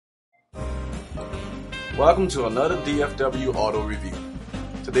Welcome to another DFW Auto Review.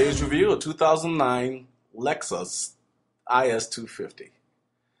 Today's review of 2009 Lexus IS250.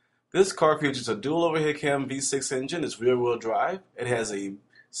 This car features a dual overhead cam V6 engine. It's rear-wheel drive. It has a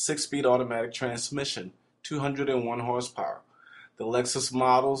 6-speed automatic transmission, 201 horsepower. The Lexus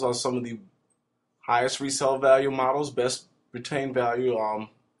models are some of the highest resale value models, best retained value,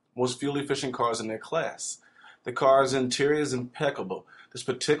 most fuel-efficient cars in their class. The car's interior is impeccable. This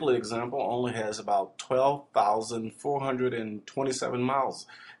particular example only has about 12,427 miles.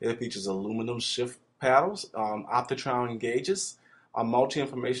 It features aluminum shift paddles, Optitron gauges, a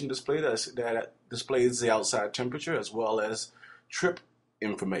multi-information display that displays the outside temperature as well as trip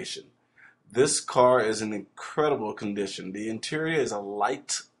information. This car is in incredible condition. The interior is a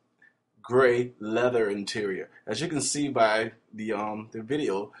light gray leather interior. As you can see by the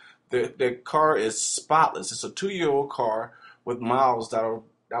video, the car is spotless. It's a 2-year-old car with miles that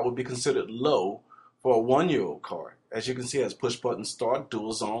would be considered low for a 1-year-old car. As you can see, it has push-button start,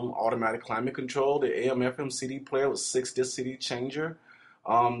 dual zone, automatic climate control, the AM/FM CD player with 6-disc CD changer.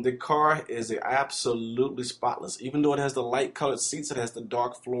 The car is absolutely spotless. Even though it has the light-colored seats, it has the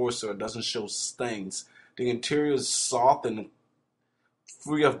dark floor so it doesn't show stains. The interior is soft and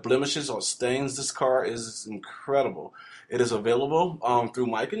free of blemishes or stains. This car is incredible. It is available through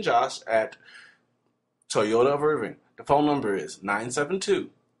Mike and Josh at Toyota of Irving. The phone number is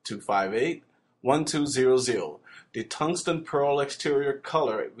 972-258-1200. The tungsten pearl exterior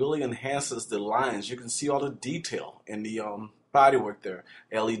color, it really enhances the lines. You can see all the detail in the bodywork there.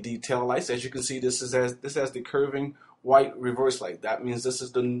 LED tail lights. As you can see, this has the curving white reverse light. That means this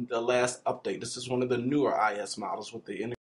is the last update. This is one of the newer IS models with the